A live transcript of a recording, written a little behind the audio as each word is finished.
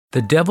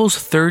The devil's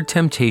third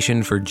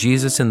temptation for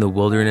Jesus in the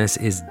wilderness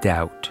is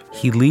doubt.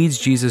 He leads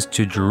Jesus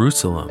to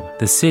Jerusalem,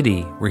 the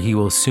city where he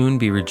will soon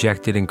be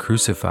rejected and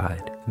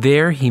crucified.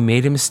 There he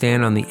made him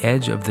stand on the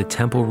edge of the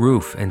temple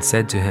roof and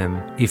said to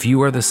him, "If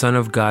you are the Son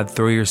of God,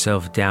 throw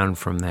yourself down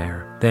from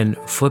there." Then,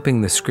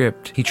 flipping the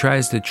script, he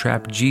tries to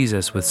trap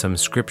Jesus with some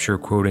scripture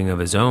quoting of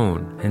his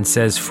own and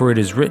says, "For it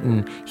is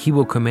written, he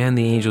will command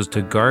the angels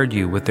to guard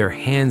you. With their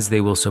hands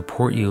they will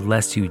support you,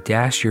 lest you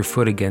dash your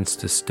foot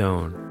against a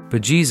stone."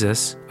 But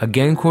Jesus,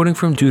 again quoting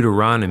from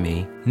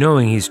Deuteronomy,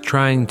 knowing he's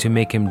trying to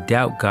make him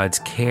doubt God's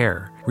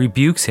care,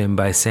 rebukes him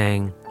by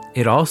saying,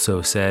 "It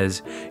also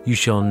says, you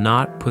shall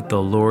not put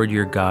the Lord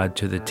your God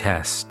to the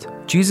test."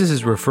 Jesus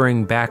is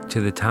referring back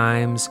to the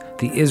times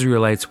the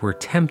Israelites were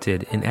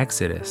tempted in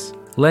Exodus.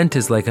 Lent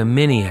is like a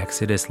mini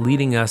Exodus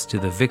leading us to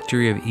the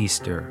victory of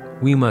Easter.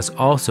 We must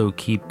also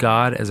keep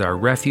God as our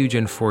refuge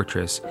and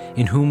fortress,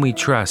 in whom we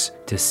trust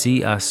to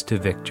see us to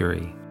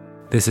victory.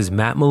 This is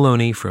Matt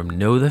Maloney from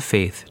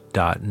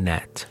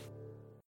knowthefaith.net.